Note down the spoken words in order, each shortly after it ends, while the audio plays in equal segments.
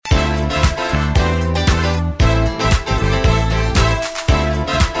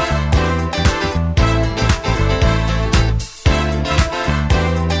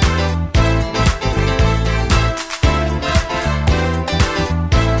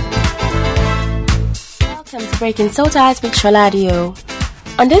Breaking Soul Ties with Shaladio.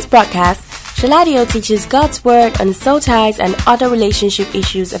 On this broadcast, Shaladio teaches God's Word on soul ties and other relationship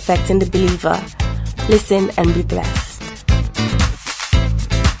issues affecting the believer. Listen and be blessed.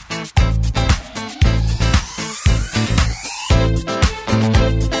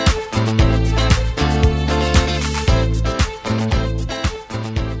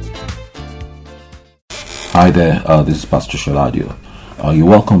 Hi there, this is Pastor Shaladio. You're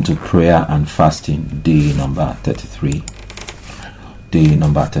welcome to Prayer and Fasting, day number 33.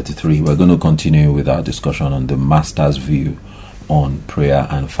 We're going to continue with our discussion on the Master's view on prayer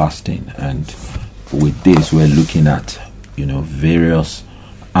and fasting. And with this, we're looking at, various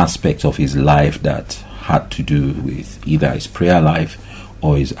aspects of his life that had to do with either his prayer life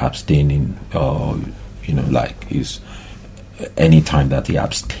or his abstaining, or, like his any time that he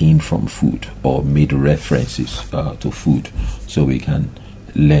abstained from food or made references to food, so we can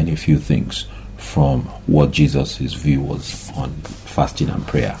learn a few things from what Jesus' view was on fasting and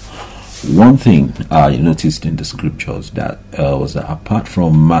prayer. One thing I noticed in the scriptures that was that apart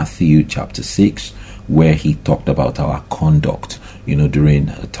from Matthew chapter 6, where he talked about our conduct, during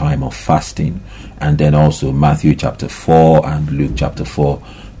a time of fasting, and then also Matthew chapter 4 and Luke chapter 4,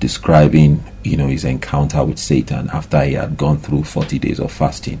 describing his encounter with Satan after he had gone through 40 days of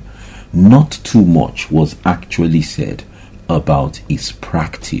fasting. Not too much was actually said about his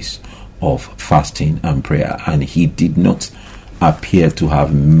practice of fasting and prayer, and he did not appear to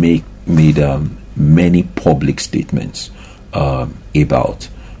have made many public statements about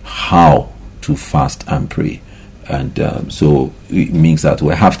how to fast and pray. And so it means that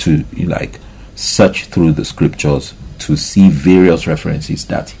we have to search through the scriptures to see various references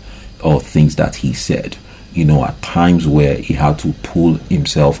or things that he said, at times where he had to pull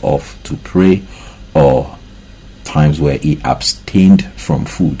himself off to pray, or times where he abstained from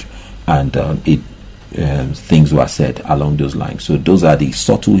food, and things were said along those lines. So those are the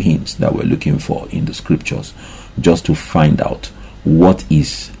subtle hints that we're looking for in the scriptures, just to find out what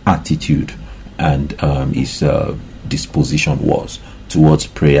his attitude and his disposition was towards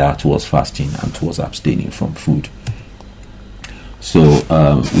prayer, towards fasting, and towards abstaining from food. So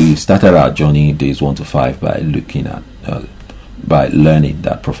we started our journey days 1 to 5 by looking at, by learning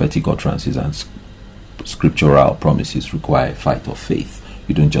that prophetic utterances and scriptural promises require a fight of faith.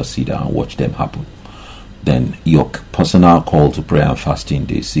 You don't just sit down and watch them happen. Then your personal call to prayer and fasting,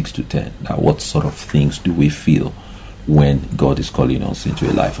 days 6 to 10. Now, what sort of things do we feel when God is calling us into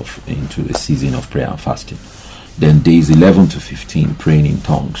a season of prayer and fasting? Then days 11 to 15, praying in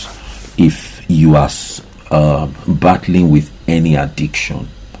tongues. If you are battling with any addiction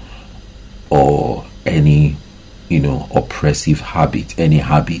or any oppressive habit, any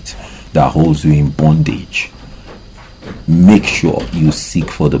habit that holds you in bondage, make sure you seek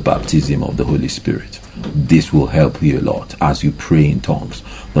for the baptism of the Holy Spirit. This will help you a lot as you pray in tongues.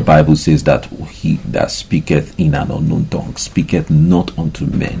 The Bible says that he that speaketh in an unknown tongue speaketh not unto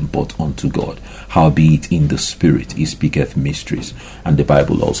men but unto God. Howbeit in the spirit he speaketh mysteries. And the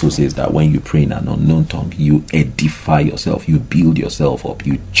Bible also says that when you pray in an unknown tongue, you edify yourself, you build yourself up,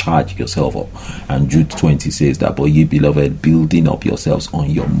 you charge yourself up. And Jude 20 says that, but ye beloved, building up yourselves on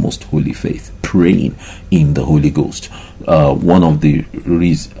your most holy faith, praying in the Holy Ghost. One of the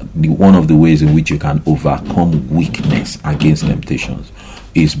ways in which you can overcome weakness against temptations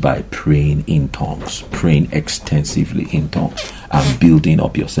is by praying in tongues, praying extensively in tongues, and building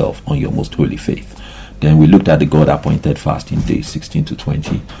up yourself on your most holy faith. Then we looked at the God-appointed fast in days 16 to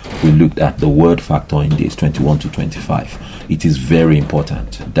 20. We looked at the word factor in days 21 to 25. It is very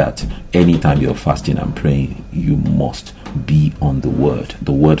important that anytime you're fasting and praying, you must be on the word.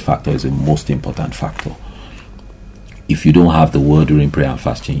 The word factor is the most important factor. If you don't have the word during prayer and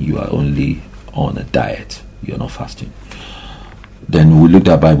fasting, you are only on a diet. You're not fasting. Then we looked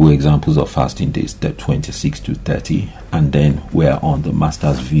at Bible examples of fasting days, 26 to 30, and then we're on the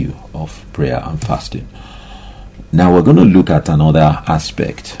Master's view of prayer and fasting. Now we're going to look at another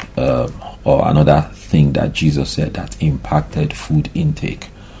aspect or another thing that Jesus said that impacted food intake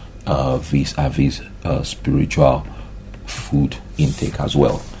vis-a-vis spiritual food intake as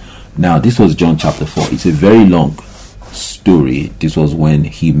well. Now this was John chapter 4. It's a very long story. This was when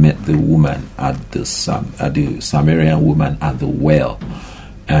he met the woman at the Samaritan woman at the well,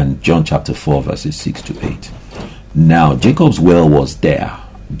 and John chapter 4 verses 6 to 8. Now Jacob's well was there.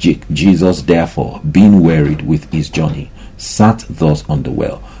 Jesus therefore, being wearied with his journey, sat thus on the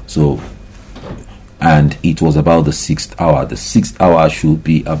well. And it was about the 6th hour. The 6th hour should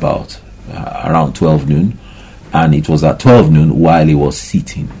be about around 12 noon, and it was at 12 noon while he was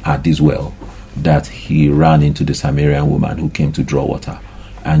sitting at this well that he ran into the Samaritan woman who came to draw water.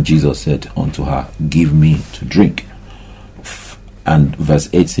 And Jesus said unto her, give me to drink. And verse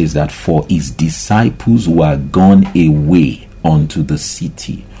 8 says that, for his disciples were gone away unto the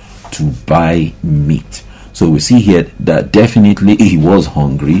city to buy meat. So we see here that definitely he was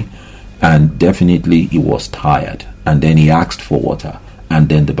hungry, and definitely he was tired, and then he asked for water. And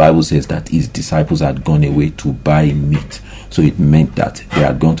then the Bible says that his disciples had gone away to buy meat. So it meant that they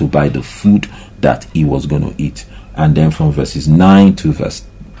had gone to buy the food that he was going to eat. And then from verses 9 to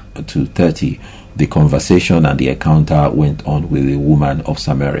 30, the conversation and the encounter went on with a woman of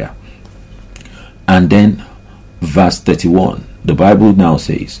Samaria. And then verse 31, the Bible now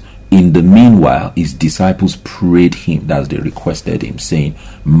says, in the meanwhile, his disciples prayed him, that's they requested him, saying,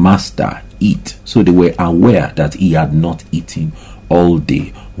 Master, eat. So they were aware that he had not eaten all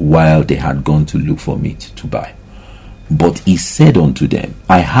day while they had gone to look for meat to buy. But he said unto them,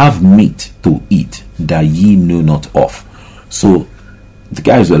 I have meat to eat that ye know not of. So the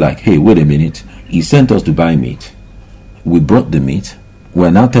guys were like, hey, wait a minute. He sent us to buy meat. We brought the meat.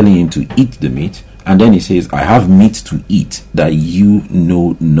 We're now telling him to eat the meat. And then he says, I have meat to eat that you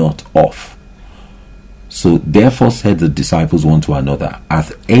know not of. So therefore said the disciples one to another,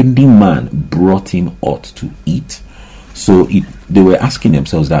 hath any man brought him aught to eat? So they were asking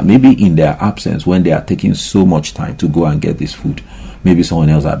themselves that maybe in their absence, when they are taking so much time to go and get this food, maybe someone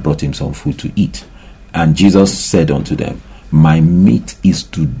else had brought him some food to eat. And Jesus said unto them, my meat is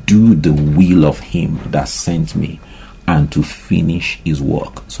to do the will of him that sent me, and to finish his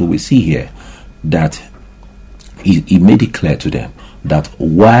work. So we see here that he made it clear to them that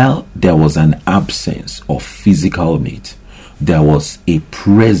while there was an absence of physical meat, there was a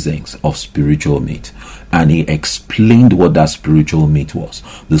presence of spiritual meat. And he explained what that spiritual meat was.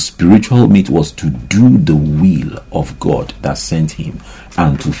 The spiritual meat was to do the will of God that sent him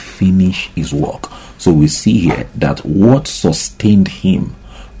and to finish his work. So we see here that what sustained him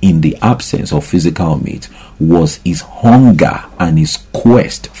in the absence of physical meat was his hunger and his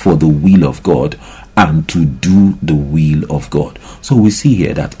quest for the will of God and to do the will of God. So we see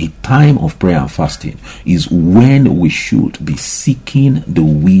here that a time of prayer and fasting is when we should be seeking the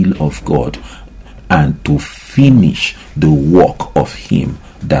will of God and to finish the work of him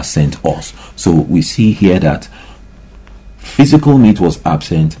that sent us. So we see here that physical meat was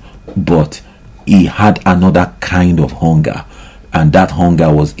absent, but he had another kind of hunger. And that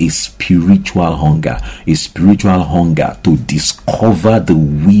hunger was a spiritual hunger to discover the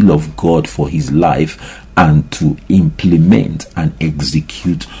will of God for his life and to implement and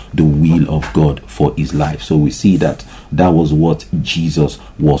execute the will of God for his life. So we see that was what Jesus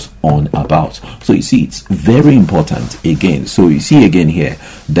was on about. So you see, it's very important again. So you see again here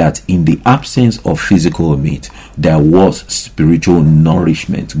that in the absence of physical meat, there was spiritual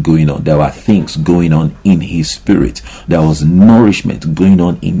nourishment going on. There were things going on in his spirit. There was nourishment going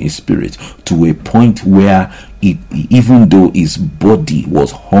on in his spirit to a point where even though his body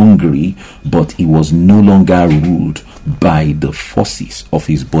was hungry, but he was no longer ruled by the forces of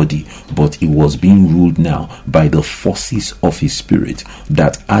his body, but he was being ruled now by the forces of his spirit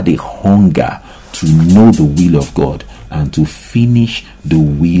that had a hunger to know the will of God and to finish the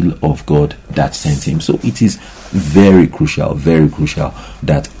will of God that sent him. So it is very crucial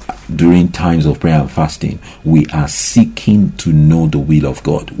that during times of prayer and fasting, we are seeking to know the will of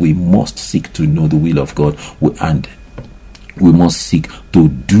God. We must seek to know the will of God, and we must seek to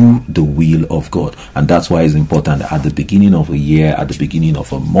do the will of God. And that's why it's important that at the beginning of a year, at the beginning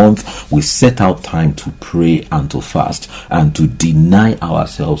of a month, we set out time to pray and to fast and to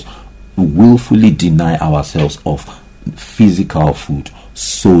willfully deny ourselves of physical food,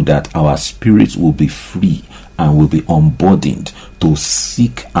 so that our spirits will be free and will be unburdened to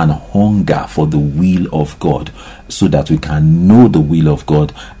seek and hunger for the will of God, so that we can know the will of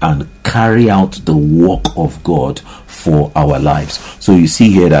God and carry out the work of God for our lives. So you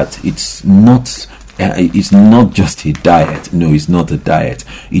see here that it's not just a diet. No, it's not a diet.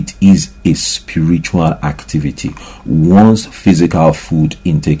 It is a spiritual activity. Once physical food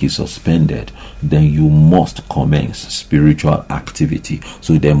intake is suspended, then you must commence spiritual activity.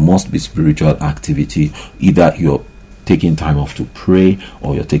 So there must be spiritual activity. Either you're taking time off to pray,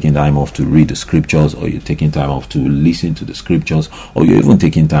 or you're taking time off to read the scriptures, or you're taking time off to listen to the scriptures, or you're even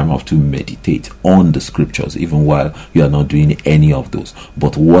taking time off to meditate on the scriptures, even while you are not doing any of those.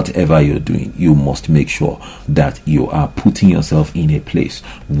 But whatever you're doing, you must make sure that you are putting yourself in a place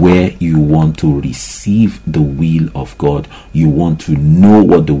where you want to receive the will of God, you want to know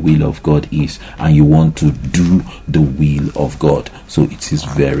what the will of God is, and you want to do the will of God. So it is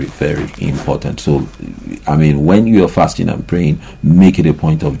very, very important. So, I mean, when you are fasting and praying, make it a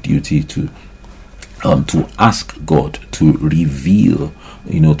point of duty to to ask God to reveal,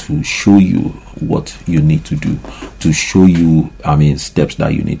 to show you what you need to do, to show you, steps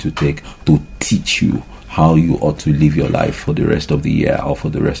that you need to take, to teach you how you ought to live your life for the rest of the year or for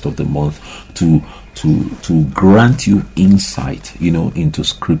the rest of the month, to grant you insight, into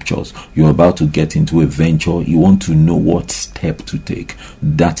scriptures. You're about to get into a venture. You want to know what step to take.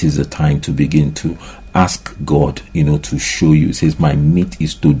 That is the time to begin to ask God, to show you. It says, my meat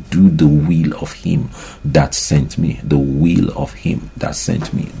is to do the will of him that sent me. The will of him that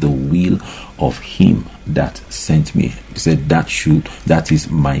sent me. The will of him that sent me. He said that is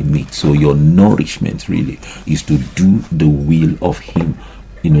my meat. So your nourishment really is to do the will of him,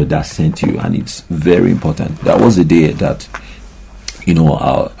 that sent you. And it's very important. That was the day that,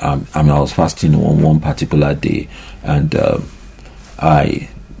 I was fasting on one particular day, and I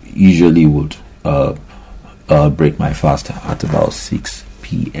usually would break my fast at about 6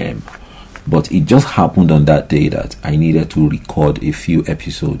 p.m. But it just happened on that day that I needed to record a few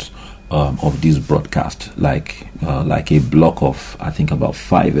episodes of this broadcast, like a block of, I think, about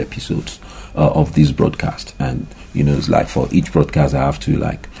 5 episodes of this broadcast. And it's like for each broadcast I have to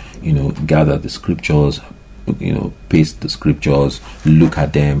gather the scriptures, paste the scriptures, look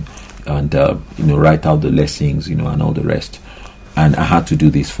at them, and write out the lessons, and all the rest. And I had to do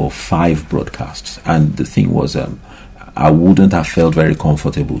this for 5 broadcasts. And the thing was, I wouldn't have felt very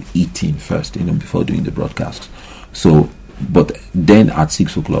comfortable eating first, before doing the broadcast. So, but then at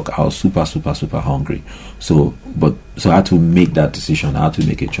 6 o'clock, I was super, super, super hungry. So I had to make that decision. I had to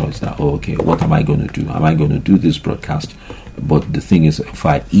make a choice that, what am I going to do? Am I going to do this broadcast? But the thing is, if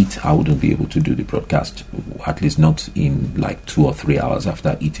I eat, I wouldn't be able to do the broadcast, at least not in like 2 or 3 hours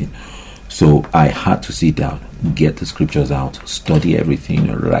after eating. So I had to sit down, get the scriptures out, study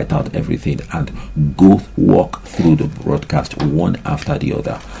everything, write out everything, and go walk through the broadcast one after the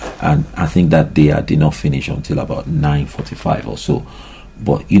other. And I think that day I did not finish until about 9:45 or so.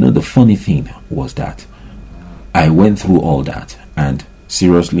 But the funny thing was that I went through all that, and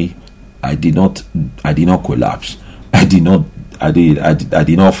seriously, I did not collapse. I did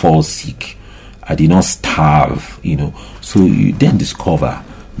not fall sick. I did not starve. So you then discover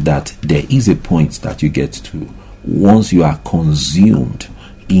that there is a point that you get to once you are consumed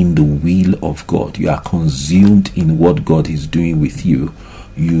in the will of God, you are consumed in what God is doing with you,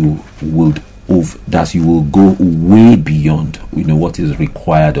 you will go way beyond what is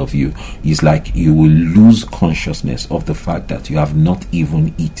required of you. It's like you will lose consciousness of the fact that you have not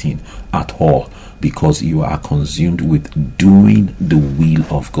even eaten at all, because you are consumed with doing the will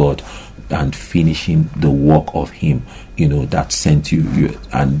of God and finishing the work of him that sent you,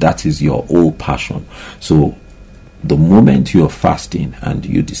 and that is your whole passion. So the moment you're fasting and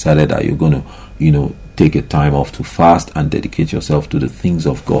you decided that you're going to take a time off to fast and dedicate yourself to the things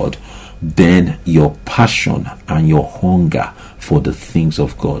of God, then your passion and your hunger for the things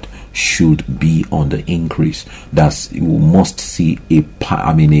of God should be on the increase. You must see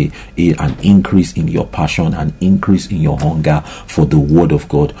an increase in your passion, an increase in your hunger for the word of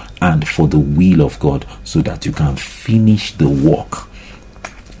God and for the will of God, so that you can finish the work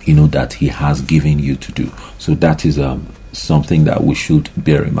that he has given you to do. So that is something that we should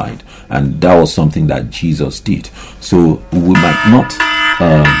bear in mind, and that was something that Jesus did. So we might not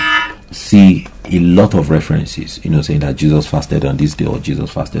see a lot of references, saying that Jesus fasted on this day or Jesus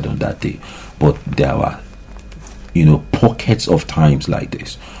fasted on that day, but there were, pockets of times like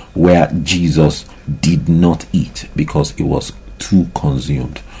this where Jesus did not eat because he was too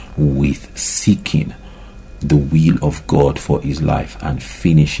consumed with seeking the will of God for his life and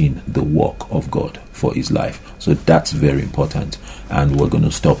finishing the work of God for his life. So that's very important, and we're going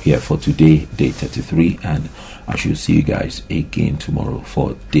to stop here for today, day 33, and I should see you guys again tomorrow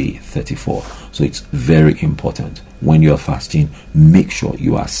for day 34. So it's very important, when you are fasting, make sure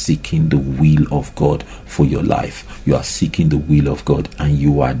you are seeking the will of God for your life. You are seeking the will of God, and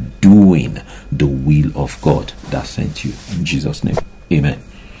you are doing the will of God that sent you. In Jesus' name, amen.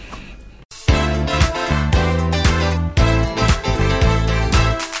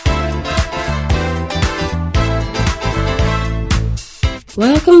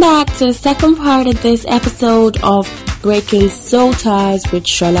 Welcome back to the second part of this episode of Breaking Soul Ties with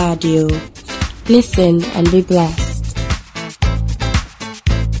Shaladio. Listen and be blessed.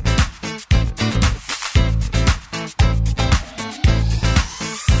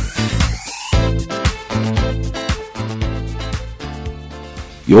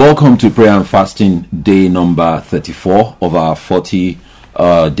 You're welcome to Prayer and Fasting, day number 34 of our 40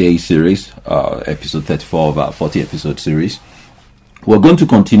 day series, episode 34 of our 40 episode series. We're going to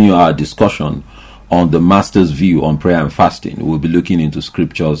continue our discussion on the Master's view on prayer and fasting. We'll be looking into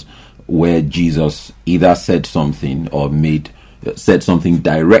scriptures where Jesus either said something or said something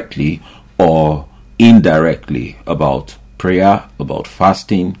directly or indirectly about prayer, about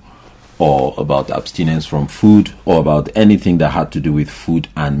fasting, or about abstinence from food, or about anything that had to do with food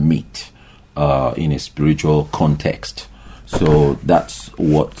and meat in a spiritual context. So that's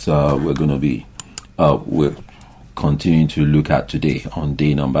what we're going to be we're continuing to look at today on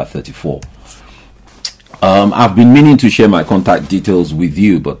day number 34. I've been meaning to share my contact details with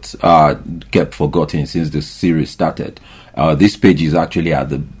you, but kept forgetting since the series started. This page is actually at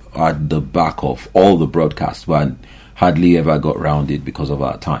the back of all the broadcasts, but hardly ever got around it because of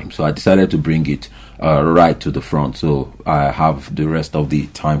our time. So I decided to bring it right to the front, so I have the rest of the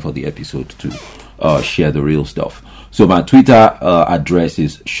time for the episode to share the real stuff. So my Twitter address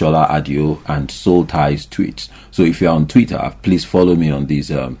is Shola Adio and Soul Ties Tweets. So if you're on Twitter, please follow me on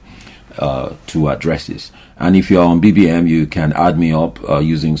these two addresses. And if you're on BBM, you can add me up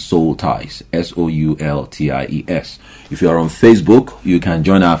using Soul Ties, SOULTIES. If you're on Facebook, you can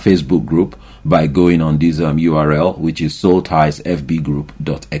join our Facebook group by going on this URL, which is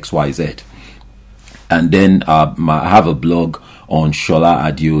soultiesfbgroup.xyz. And then I have a blog on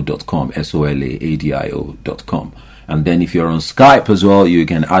sholaadio.com, SOLAADIO.com. And then if you're on Skype as well, you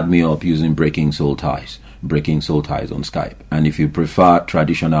can add me up using Breaking Soul Ties on Skype. And if you prefer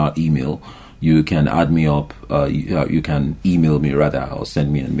traditional email, you can add me up, you can email me rather, or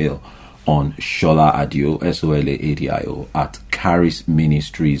send me a mail on sholaadio, SOLAADIO, at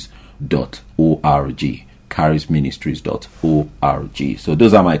charisministries.org. charisministries.org. So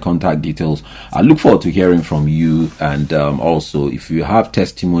those are my contact details. I look forward to hearing from you, and also if you have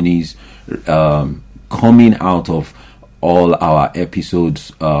testimonies coming out of all our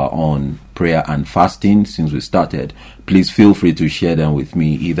episodes on prayer and fasting since we started, please feel free to share them with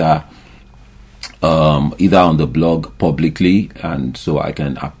me either on the blog publicly, and so I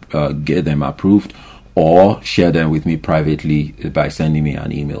can get them approved, or share them with me privately by sending me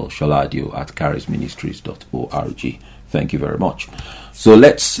an email, sholadio@charisministries.org. Thank you very much. So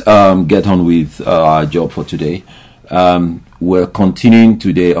let's get on with our job for today. We're continuing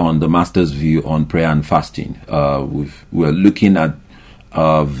today on the Master's view on prayer and fasting. We're looking at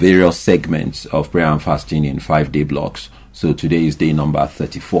various segments of prayer and fasting in 5-day blocks. So today is day number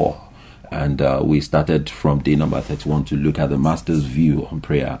 34. And we started from day number 31 to look at the Master's view on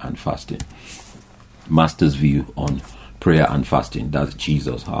prayer and fasting. Master's view on prayer and fasting. That's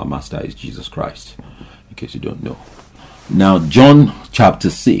Jesus. Our Master is Jesus Christ, in case you don't know. Now, John chapter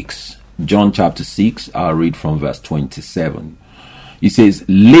 6, I'll read from verse 27. He says,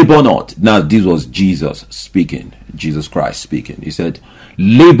 labor not. Now, this was Jesus speaking, Jesus Christ speaking. He said,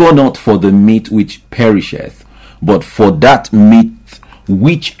 labor not for the meat which perisheth, but for that meat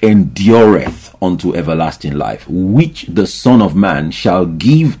which endureth unto everlasting life, which the Son of Man shall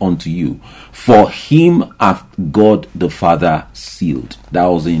give unto you. For him hath God the Father sealed. That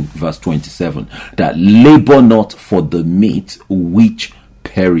was in verse 27. That labor not for the meat which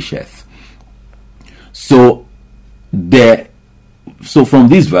perisheth. So from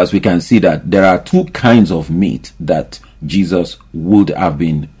this verse we can see that there are two kinds of meat that Jesus would have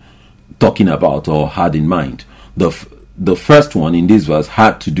been talking about or had in mind. The first one in this verse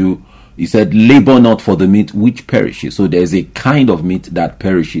had to do, he said, labor not for the meat which perishes. So there's a kind of meat that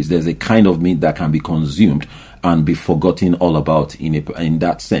perishes. There's a kind of meat that can be consumed and be forgotten all about in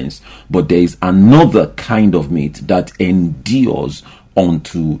that sense. But there is another kind of meat that endures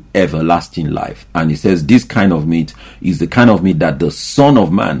unto everlasting life. And he says this kind of meat is the kind of meat that the Son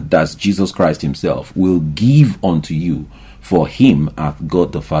of Man, that's Jesus Christ himself, will give unto you. For him hath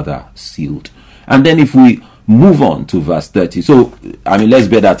God the Father sealed. And then if we move on to verse 30. So, let's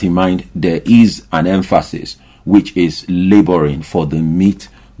bear that in mind. There is an emphasis, which is laboring for the meat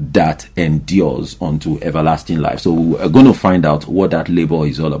that endures unto everlasting life. So we're going to find out what that labor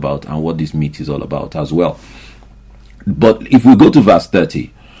is all about and what this meat is all about as well. But if we go to verse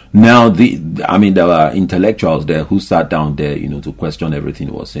 30, now there were intellectuals there who sat down there, to question everything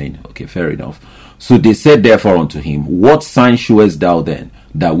he was saying. Okay, fair enough. So they said therefore unto him, what sign showest thou then,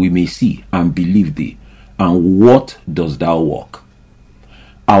 that we may see and believe thee? And what dost thou work?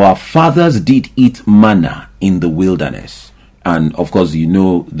 Our fathers did eat manna in the wilderness. And of course, you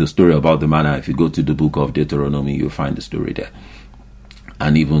know the story about the manna. If you go to the book of Deuteronomy, you'll find the story there.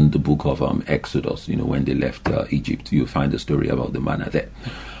 And even the book of Exodus, when they left Egypt, you'll find the story about the manna there.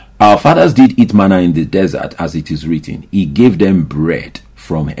 Our fathers did eat manna in the desert, as it is written. He gave them bread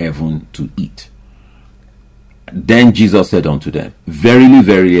from heaven to eat. Then Jesus said unto them, verily,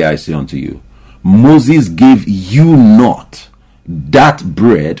 verily, I say unto you, Moses gave you not that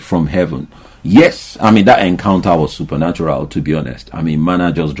bread from heaven, Yes, I mean, that encounter was supernatural, to be honest. I mean,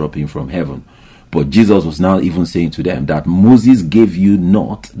 manna just dropping from heaven. But Jesus was now even saying to them that Moses gave you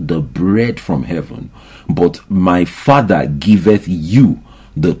not the bread from heaven, but my Father giveth you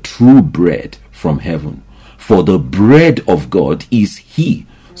the true bread from heaven. For the bread of God is he.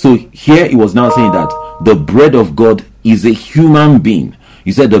 So here he was now saying that the bread of God is a human being.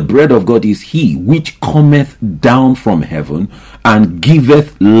 He said the bread of God is he which cometh down from heaven and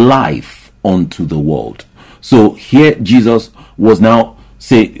giveth life unto the world. So here Jesus was now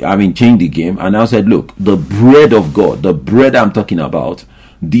change the game and now said, look, the bread of God, the bread I'm talking about,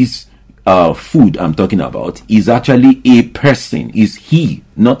 this food I'm talking about is actually a person, is he,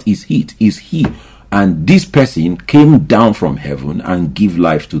 not is it, is he. And this person came down from heaven and give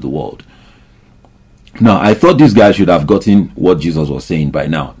life to the world. Now, I thought this guy should have gotten what Jesus was saying by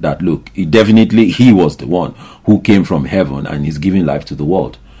now, that look, he was the one who came from heaven and is giving life to the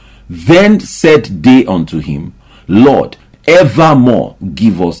world. Then said they unto him, Lord, evermore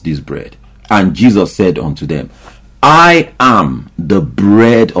give us this bread. And Jesus said unto them, I am the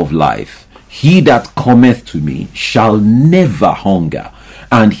bread of life. He that cometh to me shall never hunger,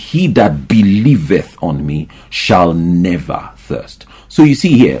 and he that believeth on me shall never thirst. So you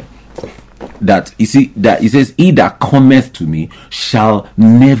see here that it says, he that cometh to me shall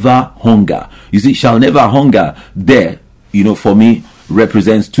never hunger. You see, shall never hunger there, for me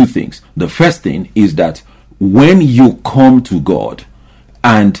represents two things. The first thing is that when you come to God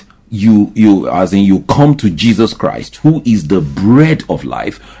and you come to Jesus Christ, who is the bread of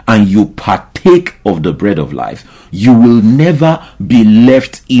life, and you partake of the bread of life, you will never be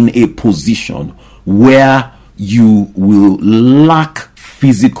left in a position where you will lack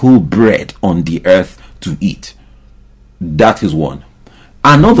physical bread on the earth to eat. That is one.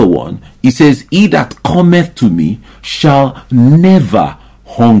 Another one, it says, he that cometh to me shall never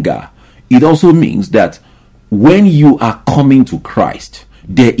hunger. It also means that when you are coming to Christ,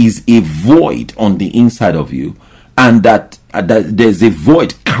 there is a void on the inside of you, and that there's a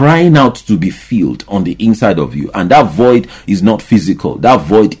void crying out to be filled on the inside of you, and that void is not physical, that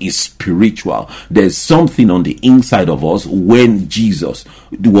void is spiritual. There's something on the inside of us when Jesus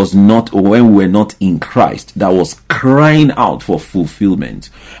was not, or when we were not in Christ, that was crying out for fulfillment.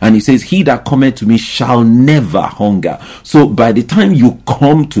 And he says, he that cometh to me shall never hunger. So by the time you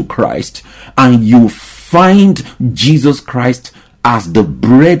come to Christ and you find Jesus Christ as the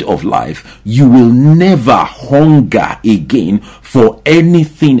bread of life, you will never hunger again for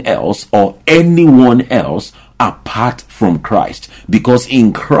anything else or anyone else apart from Christ, because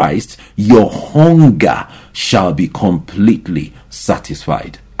in Christ your hunger shall be completely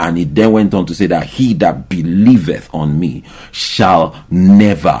satisfied. And it then went on to say that he that believeth on me shall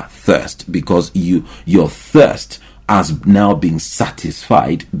never thirst, because your thirst has now been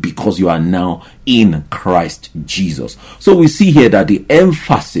satisfied because you are now in Christ Jesus. So we see here that the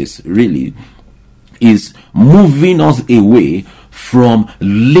emphasis really is moving us away from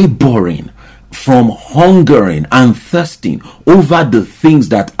laboring, from hungering and thirsting over the things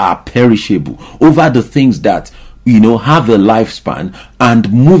that are perishable, over the things that have a lifespan,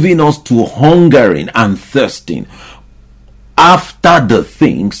 and moving us to hungering and thirsting after the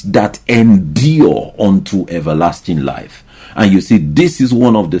things that endure unto everlasting life. And you see, this is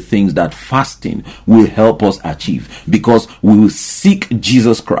one of the things that fasting will help us achieve, because we will seek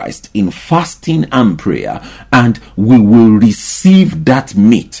Jesus Christ in fasting and prayer, and we will receive that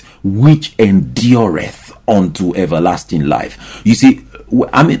meat which endureth unto everlasting life. You see,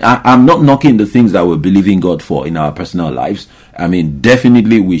 I'm not knocking the things that we're believing God for in our personal lives.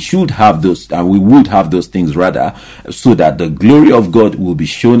 Definitely we should have those, and we would have those things rather, so that the glory of God will be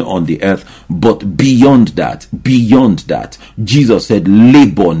shown on the earth. But beyond that, Jesus said,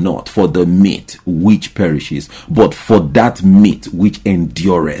 labor not for the meat which perishes, but for that meat which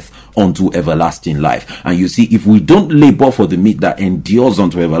endureth unto everlasting life. And you see, if we don't labor for the meat that endures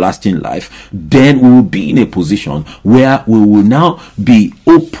unto everlasting life, then we will be in a position where we will now be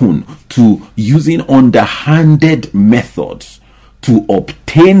open to using underhanded methods to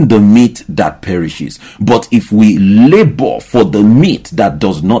obtain the meat that perishes. But if we labor for the meat that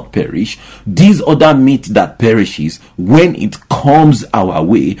does not perish, these other meat that perishes, when it comes our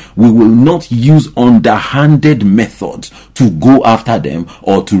way, we will not use underhanded methods to go after them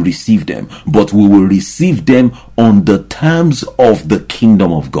or to receive them, but we will receive them on the terms of the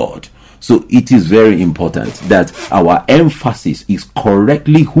kingdom of God. So it is very important that our emphasis is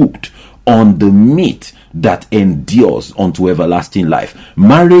correctly hooked on the meat that endures unto everlasting life.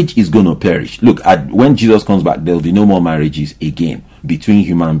 Marriage is going to perish. Look, when Jesus comes back, there will be no more marriages again between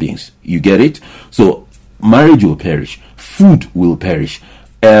human beings. You get it? So marriage will perish. Food will perish.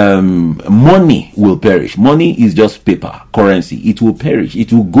 money will perish. Money is just paper, currency. It will perish.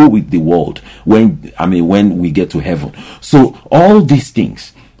 It will go with the world when we get to heaven. So all these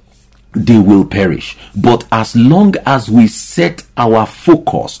things, they will perish. But as long as we set our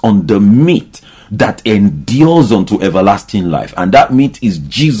focus on the meat that endures unto everlasting life, and that meat is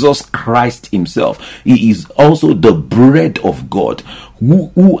Jesus Christ himself. He is also the bread of God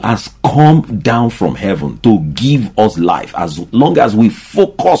who has come down from heaven to give us life. As long as we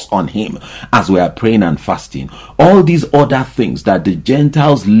focus on him as we are praying and fasting, all these other things that the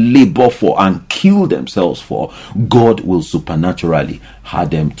Gentiles labor for and kill themselves for, God will supernaturally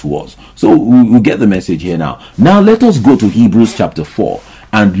add them to us. So we get the message here now. Now let us go to Hebrews chapter 4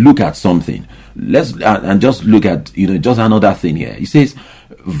 and look at something. Let's just look at just another thing here. He says,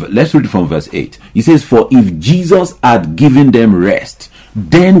 let's read from verse 8. He says, for if Jesus had given them rest,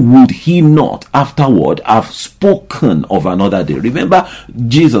 then would he not afterward have spoken of another day? Remember,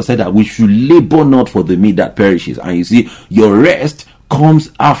 Jesus said that we should labor not for the meat that perishes, and you see, your rest comes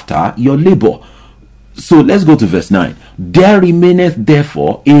after your labor. So let's go to verse 9. There remaineth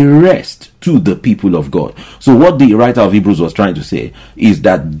therefore a rest to the people of God. So what the writer of Hebrews was trying to say is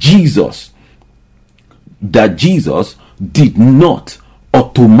that Jesus did not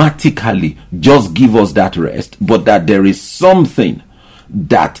automatically just give us that rest, but that there is something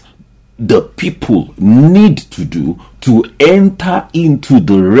that the people need to do to enter into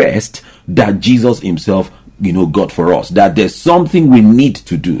the rest that Jesus himself got for us. That there's something we need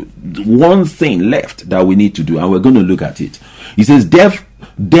to do, one thing left that we need to do, and we're going to look at it. He says,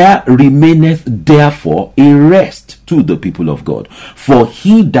 there remaineth therefore a rest to the people of God. For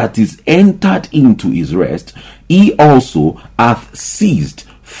he that is entered into his rest, he also hath ceased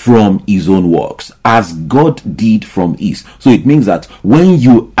from his own works, as God did from his. So it means that when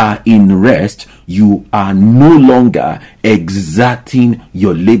you are in rest, you are no longer exerting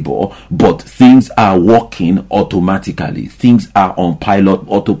your labor, but things are working automatically. Things are on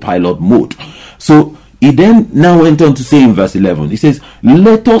autopilot mode. So he then now went on to say in verse 11, he says,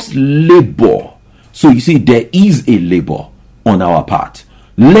 let us labor. So you see, there is a labor on our part.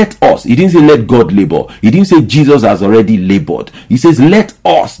 Let us. He didn't say let God labor. He didn't say Jesus has already labored. He says let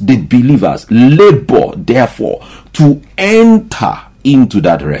us, the believers, labor therefore to enter into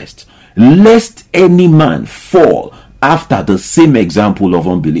that rest, lest any man fall after the same example of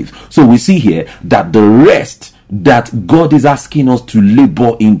unbelief. So we see here that the rest that God is asking us to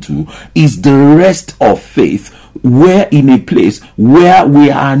labor into is the rest of faith, where in a place where we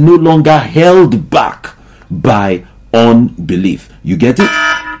are no longer held back by unbelief. You get it?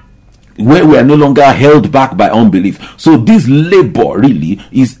 Where we are no longer held back by unbelief. So this labor really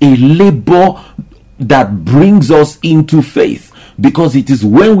is a labor that brings us into faith, because it is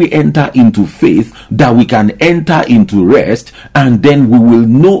when we enter into faith that we can enter into rest, and then we will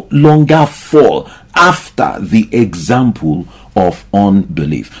no longer fall after the example of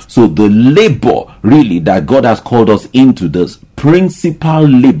unbelief. So the labor really that God has called us into, this principal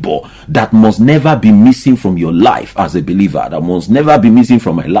labor that must never be missing from your life as a believer, that must never be missing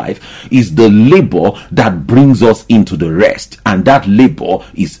from my life, is the labor that brings us into the rest, and that labor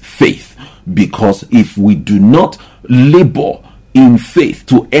is faith. Because if we do not labor in faith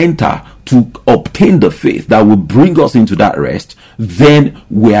to enter, to obtain the faith that will bring us into that rest, then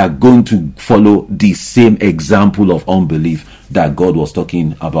we are going to follow the same example of unbelief that God was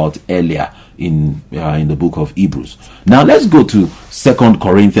talking about earlier in the book of Hebrews. Now let's go to 2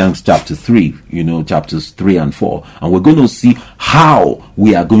 Corinthians chapter 3, chapters 3 and 4, and we're going to see how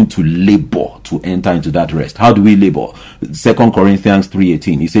we are going to labor to enter into that rest. How do we labor? 2 Corinthians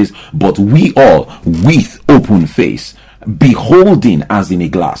 3:18, it says, but we all with open face, beholding as in a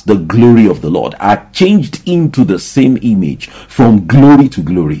glass the glory of the Lord, are changed into the same image from glory to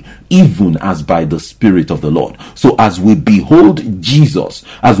glory, even as by the Spirit of the Lord. So as we behold Jesus,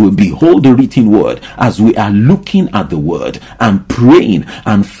 as we behold the written word, as we are looking at the word and praying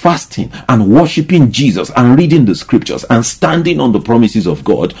and fasting and worshiping Jesus and reading the scriptures and standing on the promises of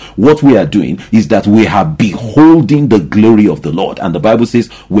God, what we are doing is that we are beholding the glory of the Lord. And the Bible says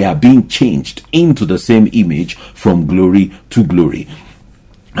we are being changed into the same image from glory to glory.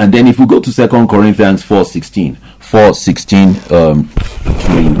 And then if we go to 2 Corinthians 4:16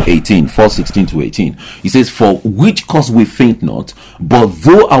 to 18, he says, for which cause we faint not, but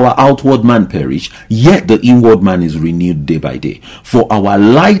though our outward man perish, yet the inward man is renewed day by day. For our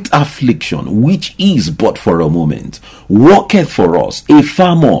light affliction, which is but for a moment, worketh for us a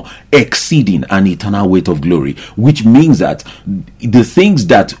far more exceeding and eternal weight of glory. Which means that the things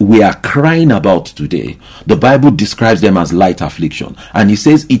that we are crying about today, the Bible describes them as light affliction. And he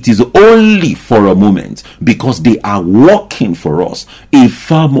says says it is only for a moment, because they are working for us a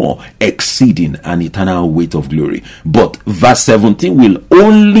far more exceeding and eternal weight of glory. But verse 17 will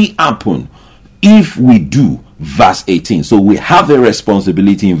only happen if we do verse 18. So we have a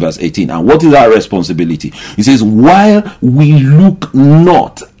responsibility in verse 18. And what is our responsibility? It says, while we look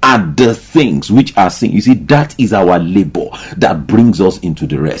not at the things which are seen. You see, that is our labor that brings us into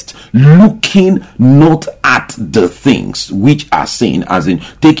the rest. Looking not at the things which are seen, as in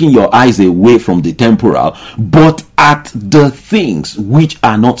taking your eyes away from the temporal, but at the things which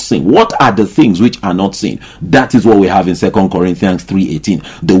are not seen. What are the things which are not seen? That is what we have in 2 Corinthians 3:18.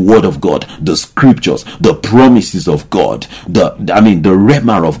 The word of God, the scriptures, the promises of God, the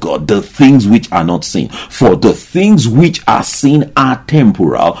rhema of God, the things which are not seen. For the things which are seen are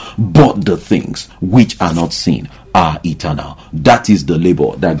temporal, but the things which are not seen are eternal. That is the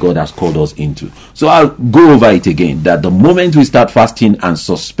labor that God has called us into. So I'll go over it again, that the moment we start fasting and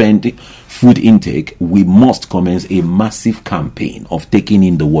suspending food intake, we must commence a massive campaign of taking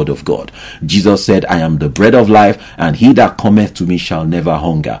in the word of God. Jesus said, I am the bread of life, and he that cometh to me shall never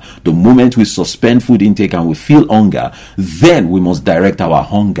hunger. The moment we suspend food intake and we feel hunger, then we must direct our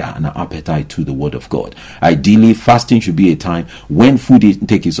hunger and our appetite to the word of God. Ideally, fasting should be a time when food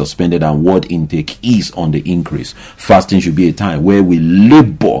intake is suspended and word intake is on the increase. Fasting should be a time where we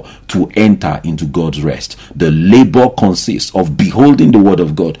labor to enter into God's rest. The labor consists of beholding the word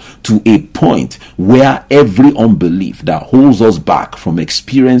of God to a point where every unbelief that holds us back from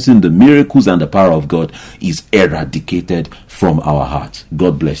experiencing the miracles and the power of God is eradicated from our hearts.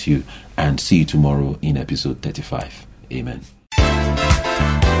 God bless you, and see you tomorrow in episode 35. Amen.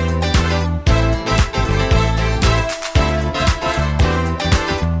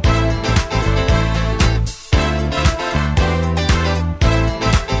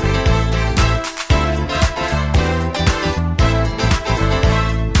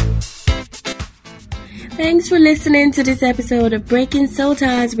 Thanks for listening to this episode of Breaking Soul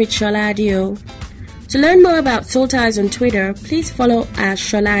Ties with Sholadio. To learn more about Soul Ties on Twitter, please follow our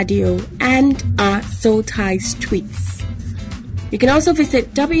Sholadio and our Soul Ties tweets. You can also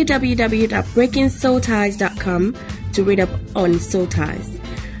visit www.breakingsoulties.com to read up on Soul Ties.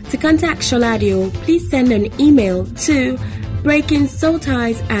 To contact Sholadio, please send an email to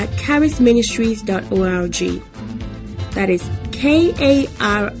breakingsoulties@charisministries.org. That is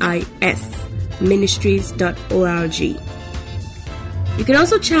KARIS ministries.org. You can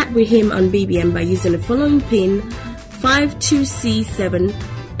also chat with him on BBM by using the following pin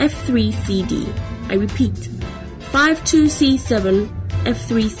 52C7F3CD. I repeat,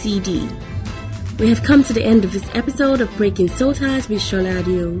 52C7F3CD. We have come to the end of this episode of Breaking Soul Ties with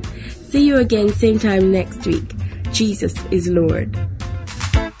Sholadio. See you again same time next week. Jesus is Lord.